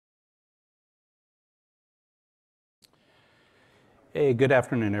Hey, good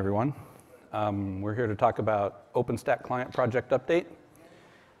afternoon, everyone. We're here to talk about OpenStackClient project update.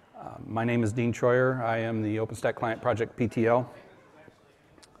 My name is Dean Troyer. I am the OpenStackClient project PTO.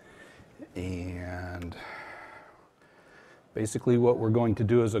 And basically what we're going to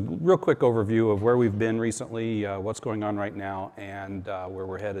do is a real quick overview of where we've been recently, what's going on right now, and where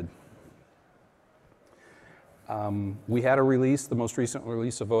we're headed. We had a release. The most recent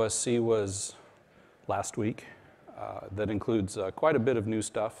release of OSC was last week. That includes quite a bit of new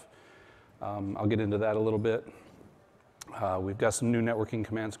stuff. I'll get into that a little bit. We've got some new networking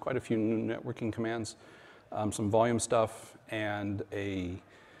commands, quite a few new networking commands, some volume stuff, and a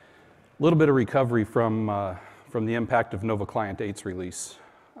little bit of recovery from the impact of Nova Client 8's release.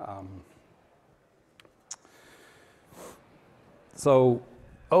 So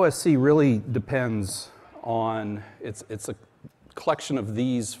OSC really depends on, it's a collection of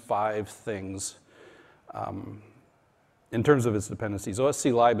these 5 things. In terms of its dependencies,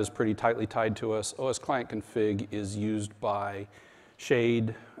 OSC lib is pretty tightly tied to us. OS client config is used by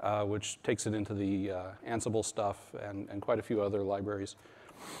Shade, which takes it into the Ansible stuff and quite a few other libraries.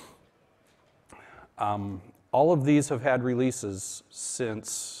 All of these have had releases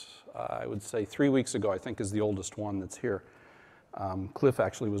since, I would say 3 weeks ago, I think is the oldest one that's here. Cliff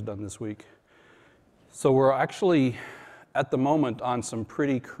actually was done this week. So we're actually, at the moment, on some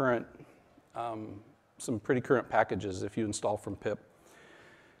pretty current packages if you install from pip.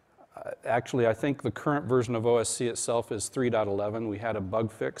 Actually, I think the current version of OSC itself is 3.11. We had a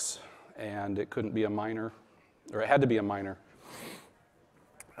bug fix, and it couldn't be a minor, or it had to be a minor,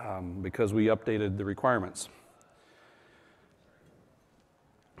 because we updated the requirements.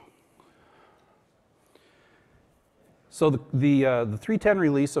 So the 3.10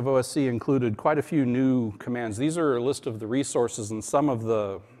 release of OSC included quite a few new commands. These are a list of the resources and some of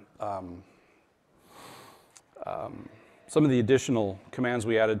the additional commands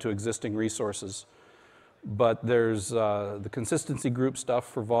we added to existing resources. But there's the consistency group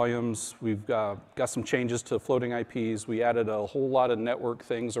stuff for volumes. We've got some changes to floating IPs. We added a whole lot of network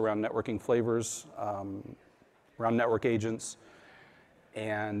things around networking flavors, around network agents,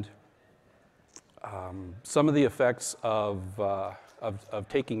 and some of the effects of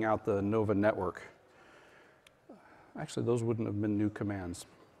taking out the Nova network. Actually, those wouldn't have been new commands.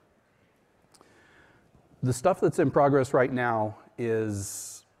 The stuff that's in progress right now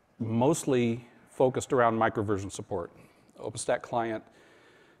is mostly focused around microversion support. OpenStackClient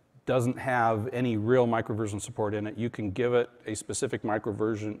doesn't have any real microversion support in it. You can give it a specific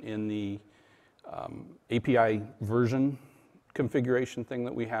microversion in the API version configuration thing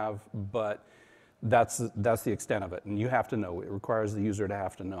that we have, but that's the extent of it, and you have to know. It requires the user to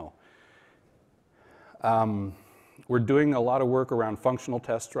have to know. We're doing a lot of work around functional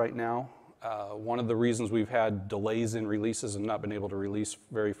tests right now. One of the reasons we've had delays in releases and not been able to release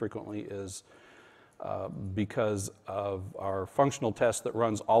very frequently is because of our functional test that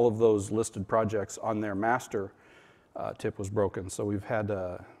runs all of those listed projects on their master tip was broken. So we've had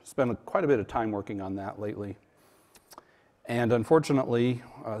to spend quite a bit of time working on that lately. And unfortunately,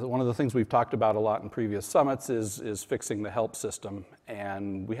 one of the things we've talked about a lot in previous summits is fixing the help system,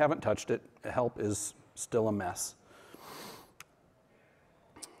 and we haven't touched it. Help is still a mess.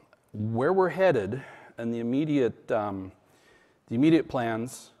 Where we're headed and the immediate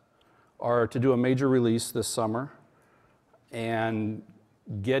plans are to do a major release this summer and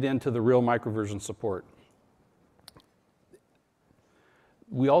get into the real microversion support.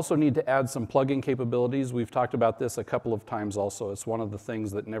 We also need to add some plugin capabilities. We've talked about this a couple of times also. It's one of the things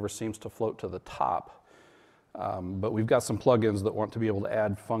that never seems to float to the top. But we've got some plugins that want to be able to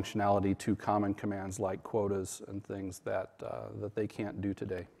add functionality to common commands like quotas and things that they can't do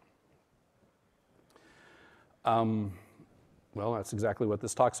today. Well, that's exactly what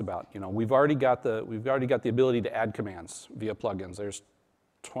this talks about. You know, we've already got the ability to add commands via plugins. There's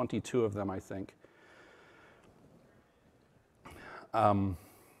 22 of them, I think.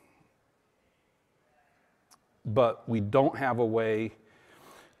 But we don't have a way.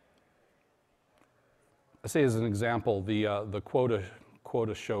 I say as an example, the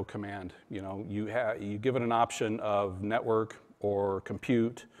quota show command. You know, you give it an option of network or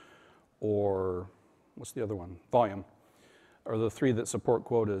compute or what's the other one? Volume, or the 3 that support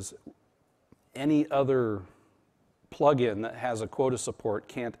quotas. Any other plugin that has a quota support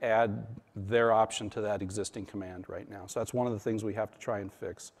can't add their option to that existing command right now. So that's one of the things we have to try and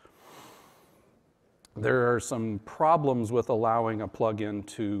fix. There are some problems with allowing a plugin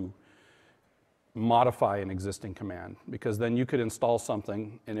to modify an existing command, because then you could install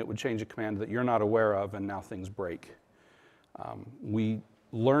something and it would change a command that you're not aware of, and now things break. We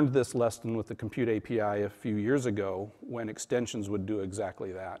learned this lesson with the Compute API a few years ago when extensions would do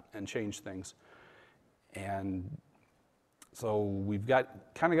exactly that and change things. And so we've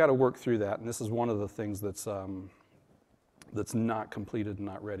kind of got to work through that, and this is one of the things that's not completed and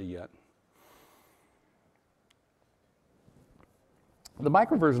not ready yet. The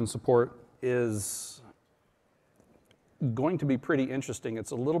microversion support is going to be pretty interesting.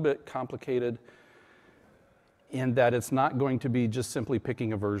 It's a little bit complicated in that it's not going to be just simply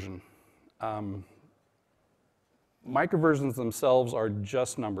picking a version. Microversions themselves are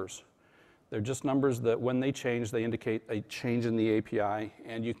just numbers. They're just numbers that when they change, they indicate a change in the API,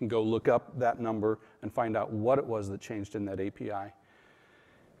 and you can go look up that number and find out what it was that changed in that API.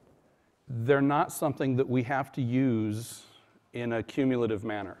 They're not something that we have to use in a cumulative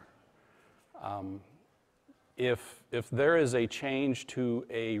manner. If there is a change to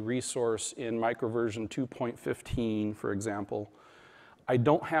a resource in microversion 2.15, for example, I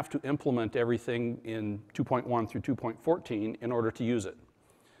don't have to implement everything in 2.1 through 2.14 in order to use it.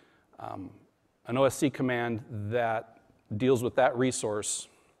 An OSC command that deals with that resource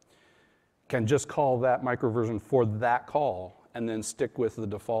can just call that microversion for that call and then stick with the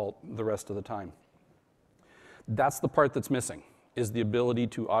default the rest of the time. That's the part that's missing, is the ability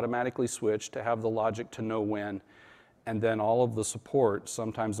to automatically switch, to have the logic to know when, and then all of the support.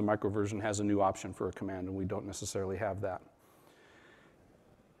 Sometimes the microversion has a new option for a command, and we don't necessarily have that.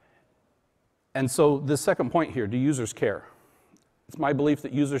 And so the second point here, do users care? It's my belief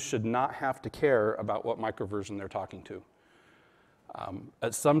that users should not have to care about what microversion they're talking to.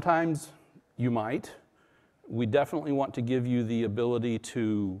 Sometimes you might. We definitely want to give you the ability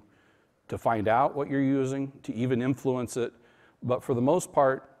to find out what you're using, to even influence it. But for the most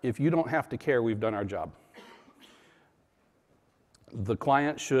part, if you don't have to care, we've done our job. The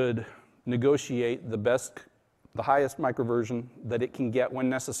client should negotiate the highest microversion that it can get when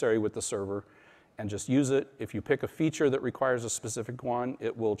necessary with the server and just use it. If you pick a feature that requires a specific one,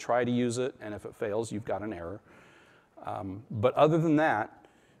 it will try to use it, and if it fails, you've got an error. But other than that,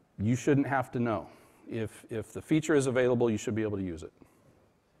 you shouldn't have to know. If the feature is available, you should be able to use it.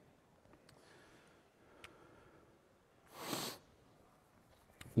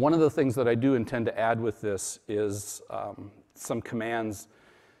 One of the things that I do intend to add with this is some commands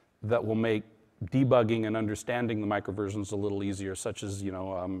that will make debugging and understanding the microversions a little easier, such as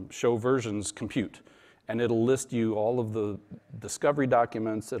show versions compute. And it'll list you all of the discovery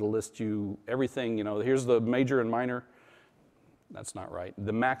documents. It'll list you everything. Here's the major and minor. That's not right.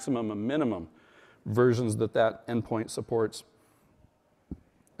 The maximum and minimum versions that endpoint supports,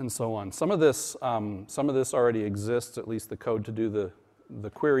 and so on. Some of this already exists. At least the code to do the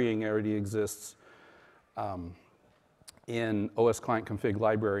querying already exists in OS Client Config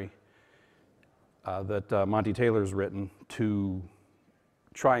Library that Monty Taylor's written to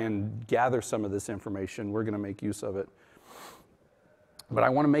try and gather some of this information. We're going to make use of it. But I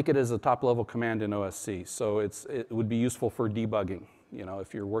want to make it as a top-level command in OSC, so it would be useful for debugging.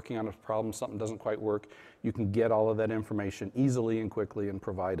 If you're working on a problem, something doesn't quite work, you can get all of that information easily and quickly and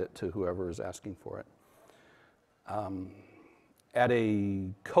provide it to whoever is asking for it. At a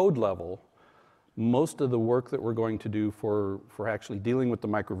code level, most of the work that we're going to do for actually dealing with the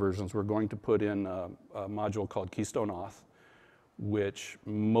microversions, we're going to put in a module called Keystone Auth, which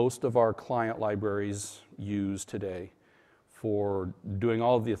most of our client libraries use today for doing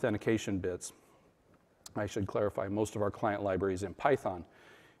all of the authentication bits. I should clarify, most of our client libraries in Python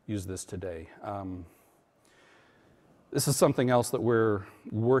use this today. This is something else that we're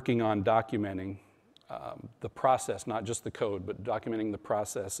working on documenting. The process, not just the code, but documenting the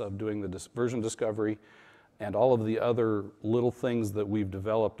process of doing the version discovery and all of the other little things that we've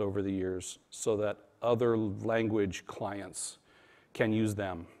developed over the years so that other language clients can use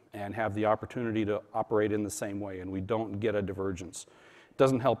them and have the opportunity to operate in the same way, and we don't get a divergence. It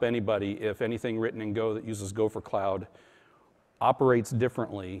doesn't help anybody if anything written in Go that uses Go for Cloud operates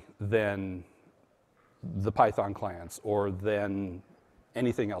differently than the Python clients or than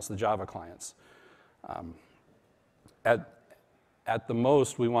anything else, the Java clients. At the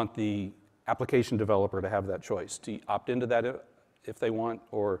most, we want the application developer to have that choice, to opt into that if they want,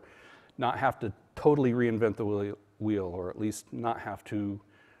 or not have to totally reinvent the wheel, or at least not have to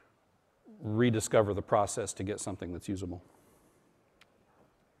rediscover the process to get something that's usable.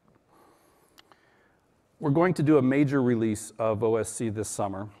 We're going to do a major release of OSC this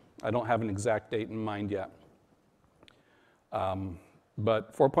summer. I don't have an exact date in mind yet.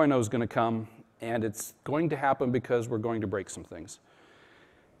 But 4.0 is going to come. And it's going to happen because we're going to break some things.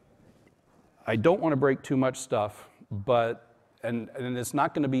 I don't want to break too much stuff, but and it's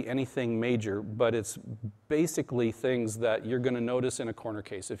not going to be anything major, but it's basically things that you're going to notice in a corner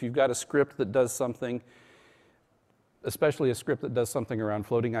case. If you've got a script that does something, especially a script that does something around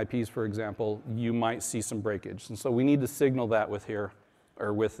floating IPs, for example, you might see some breakage. And so we need to signal that with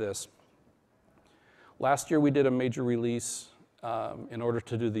this. Last year we did a major release in order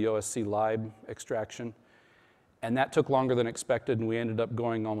to do the OSC lib extraction, and that took longer than expected, and we ended up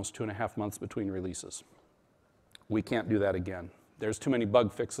going almost 2.5 months between releases. We can't do that again. There's too many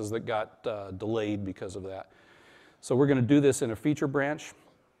bug fixes that got delayed because of that. So we're going to do this in a feature branch.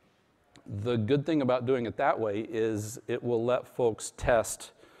 The good thing about doing it that way is it will let folks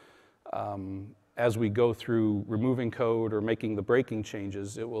test as we go through removing code or making the breaking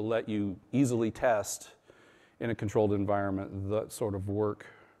changes. It will let you easily test in a controlled environment that sort of work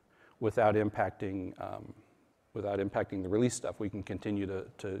without impacting the release stuff. We can continue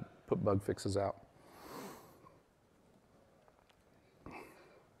to put bug fixes out.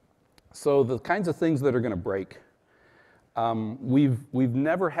 So the kinds of things that are going to break. We've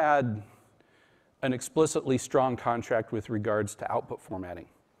never had an explicitly strong contract with regards to output formatting.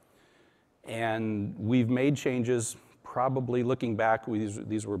 And we've made changes, probably looking back,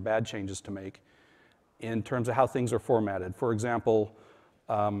 these were bad changes to make, in terms of how things are formatted. For example,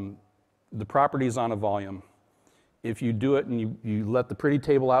 the properties on a volume. If you do it and you let the pretty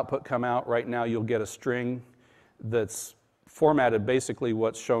table output come out, right now you'll get a string that's formatted basically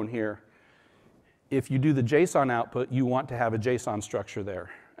what's shown here. If you do the JSON output, you want to have a JSON structure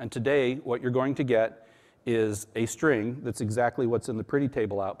there. And today, what you're going to get is a string that's exactly what's in the pretty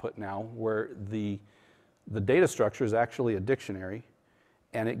table output now, where the data structure is actually a dictionary,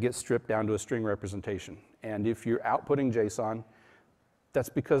 and it gets stripped down to a string representation. And if you're outputting JSON, that's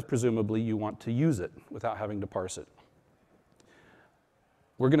because presumably you want to use it without having to parse it.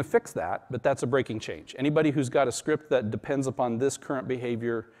 We're going to fix that, but that's a breaking change. Anybody who's got a script that depends upon this current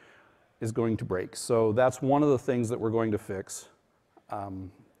behavior is going to break. So that's one of the things that we're going to fix.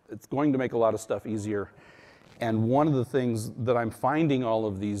 It's going to make a lot of stuff easier. And one of the things that I'm finding all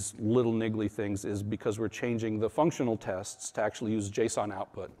of these little niggly things is because we're changing the functional tests to actually use JSON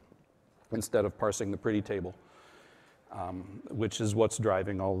output instead of parsing the pretty table, which is what's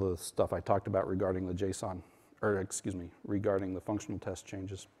driving all the stuff I talked about regarding the JSON, or excuse me, regarding the functional test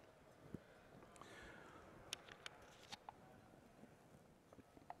changes.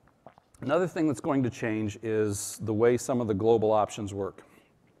 Another thing that's going to change is the way some of the global options work.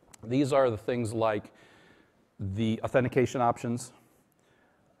 These are the things like the authentication options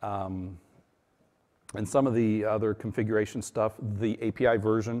and some of the other configuration stuff, the API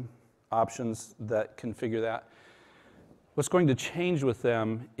version options that configure that. What's going to change with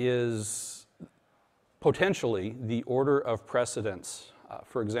them is potentially the order of precedence.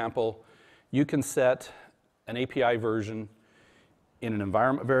 For example, you can set an API version in an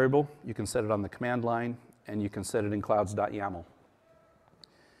environment variable, you can set it on the command line, and you can set it in clouds.yaml.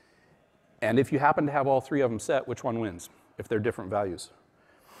 And if you happen to have all three of them set, which one wins if they're different values?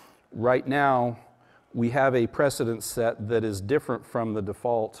 Right now, we have a precedence set that is different from the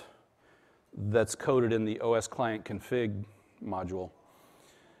default that's coded in the OSClient config module.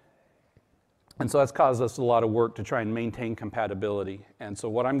 And so that's caused us a lot of work to try and maintain compatibility. And so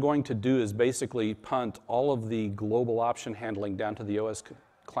what I'm going to do is basically punt all of the global option handling down to the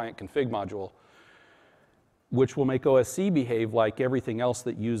OSClient config module, which will make OSC behave like everything else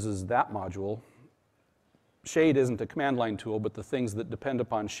that uses that module. Shade isn't a command line tool, but the things that depend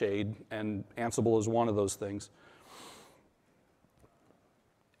upon Shade, and Ansible is one of those things.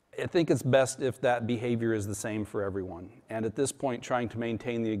 I think it's best if that behavior is the same for everyone. And at this point, trying to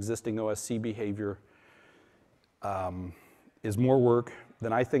maintain the existing OSC behavior is more work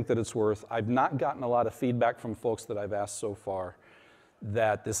than I think that it's worth. I've not gotten a lot of feedback from folks that I've asked so far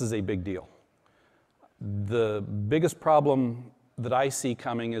that this is a big deal. The biggest problem that I see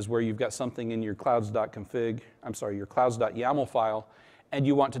coming is where you've got something in your your clouds.yaml file, and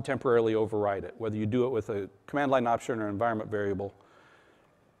you want to temporarily override it, whether you do it with a command line option or environment variable.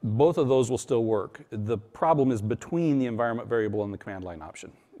 Both of those will still work. The problem is between the environment variable and the command line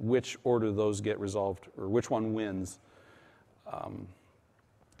option. Which order those get resolved, or which one wins,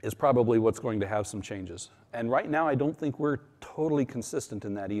 is probably what's going to have some changes. And right now, I don't think we're totally consistent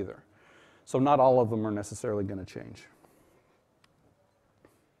in that either. So not all of them are necessarily going to change.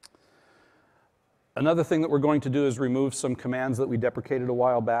 Another thing that we're going to do is remove some commands that we deprecated a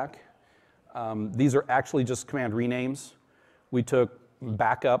while back. These are actually just command renames. We took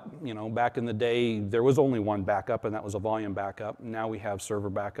backup, back in the day, there was only one backup, and that was a volume backup. Now we have server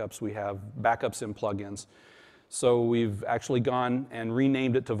backups, we have backups in plugins. So we've actually gone and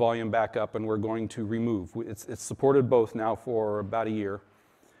renamed it to volume backup, and we're going to remove. It's supported both now for about a year.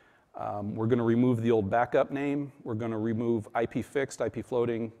 We're going to remove the old backup name. We're going to remove IP fixed, IP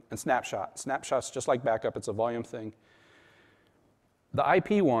floating, and snapshot. Snapshot's just like backup. It's a volume thing. The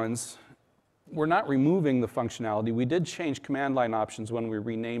IP ones, we're not removing the functionality. We did change command line options when we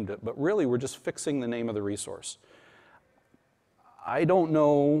renamed it, but really we're just fixing the name of the resource. I don't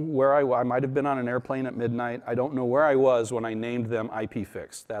know where I might have been on an airplane at midnight. I don't know where I was when I named them IP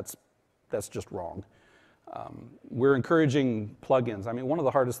fixed. That's just wrong. We're encouraging plugins. I mean, one of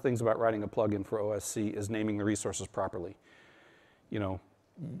the hardest things about writing a plugin for OSC is naming the resources properly. You know,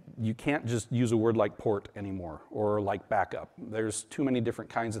 you can't just use a word like port anymore or like backup. There's too many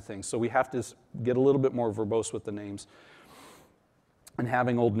different kinds of things. So we have to get a little bit more verbose with the names. And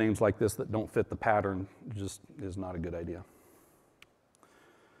having old names like this that don't fit the pattern just is not a good idea.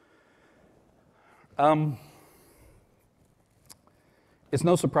 It's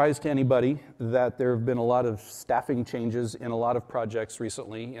no surprise to anybody that there have been a lot of staffing changes in a lot of projects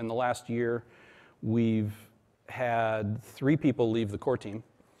recently. In the last year, we've had 3 people leave the core team,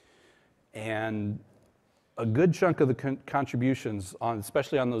 and a good chunk of the contributions,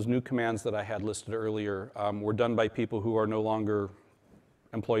 especially on those new commands that I had listed earlier, were done by people who are no longer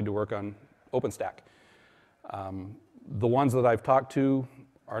employed to work on OpenStack. The ones that I've talked to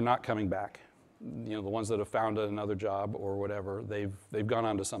are not coming back. You know, the ones that have found another job or whatever, they've gone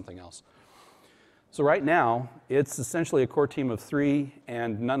on to something else. So right now, it's essentially a core team of 3,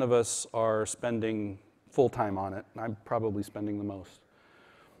 and none of us are spending full time on it. I'm probably spending the most.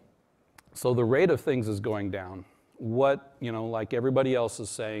 So the rate of things is going down. What, you know, like everybody else is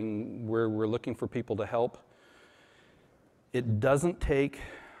saying, we're looking for people to help. It doesn't take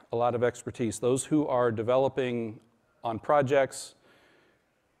a lot of expertise. Those who are developing on projects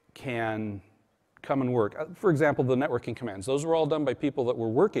can come and work. For example, the networking commands. Those were all done by people that were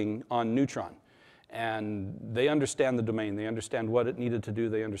working on Neutron. And they understand the domain. They understand what it needed to do.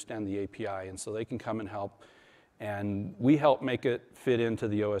 They understand the API. And so they can come and help. And we help make it fit into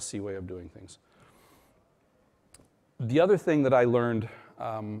the OSC way of doing things. The other thing that I learned,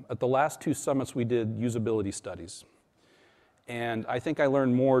 at the last 2 summits, we did usability studies. And I think I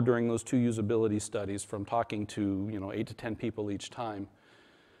learned more during those 2 usability studies from talking to 8 to 10 people each time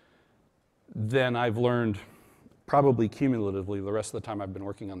than I've learned probably cumulatively the rest of the time I've been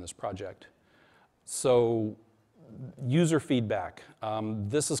working on this project. So user feedback,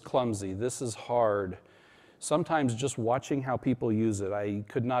 this is clumsy, this is hard. Sometimes just watching how people use it, I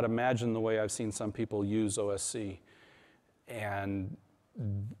could not imagine the way I've seen some people use OSC. And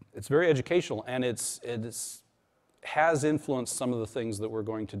it's very educational, and it has influenced some of the things that we're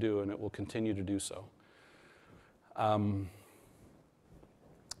going to do, and it will continue to do so.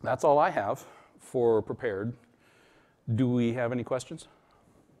 That's all I have for prepared. Do we have any questions?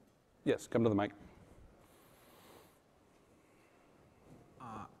 Yes, come to the mic.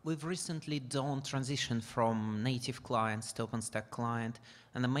 We've recently done transition from native clients to OpenStackClient,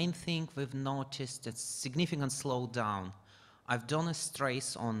 and the main thing we've noticed is significant slowdown. I've done a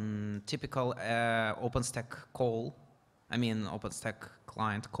trace on typical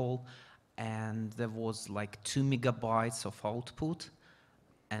OpenStackClient call, and there was like 2 megabytes of output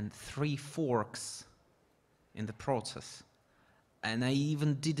and 3 forks in the process. And I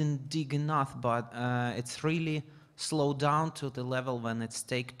even didn't dig enough, but it's really slowed down to the level when it's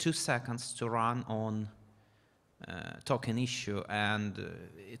take 2 seconds to run on token issue. And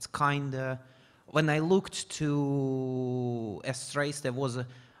it's kinda, when I looked to S-Trace, there was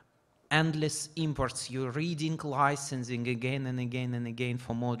endless imports. You're reading, licensing again and again and again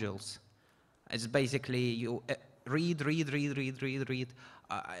for modules. It's basically you read.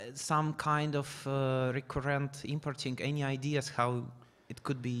 Some kind of recurrent importing. Any ideas how it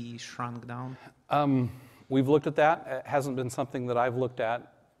could be shrunk down? We've looked at that. It hasn't been something that I've looked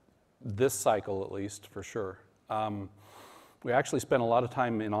at this cycle, at least, for sure. We actually spent a lot of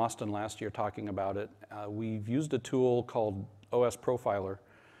time in Austin last year talking about it. We've used a tool called OS Profiler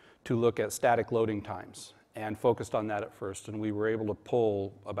to look at static loading times and focused on that at first, and we were able to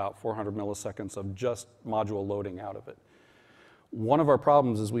pull about 400 milliseconds of just module loading out of it. One of our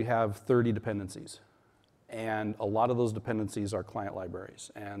problems is we have 30 dependencies, and a lot of those dependencies are client libraries,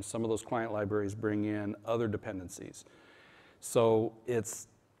 and some of those client libraries bring in other dependencies. So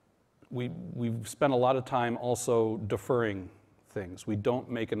we've spent a lot of time also deferring things. We don't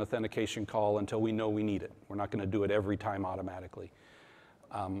make an authentication call until we know we need it. We're not going to do it every time automatically.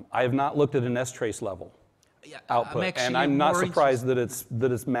 I have not looked at an S-Trace level output, and I'm not surprised that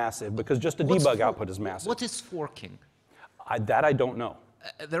it's massive, because just a debug output is massive. What is forking? That I don't know.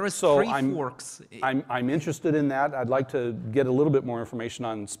 There is So 3 forks. I'm interested in that. I'd like to get a little bit more information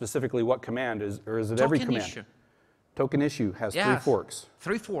on specifically what command is, or is it every Token command? issue. Token issue has 3 Yes. forks.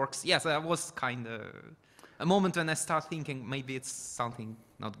 3 forks. Yes, that was kind of a moment when I start thinking maybe it's something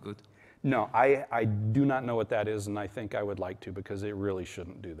not good. No, I do not know what that is, and I think I would like to because it really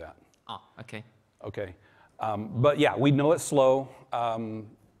shouldn't do that. Ah, okay. Okay. But yeah, we know it's slow.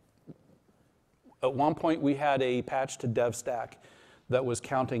 At one point, we had a patch to DevStack that was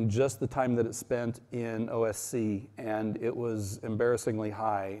counting just the time that it spent in OSC, and it was embarrassingly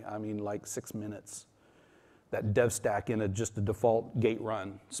high. I mean, like 6 minutes. That DevStack in just a default gate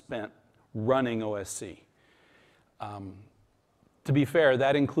run spent running OSC. To be fair,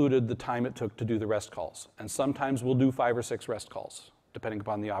 that included the time it took to do the REST calls. And sometimes we'll do 5 or 6 REST calls, depending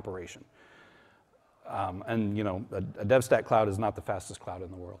upon the operation. And you know, a DevStack cloud is not the fastest cloud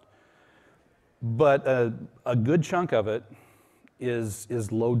in the world. But a good chunk of it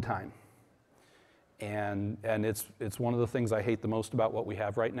is load time. And it's one of the things I hate the most about what we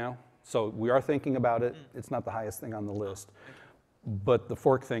have right now. So we are thinking about it. It's not the highest thing on the list. But the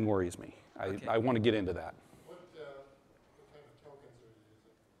fork thing worries me. I want to get into that. What kind of tokens are you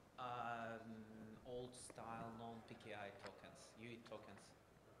using? Old style non-PKI tokens, UE tokens.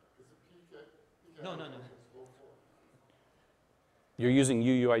 Is it PKI No. tokens go for? You're using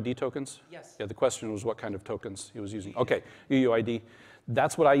UUID tokens? Yes. Yeah, the question was what kind of tokens he was using. Okay, UUID.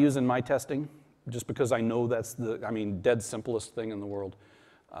 That's what I use in my testing, just because I know that's dead simplest thing in the world.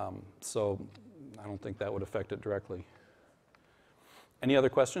 So I don't think that would affect it directly. Any other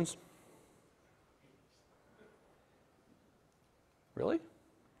questions? Really?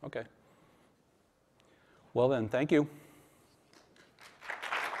 Okay. Well then, thank you.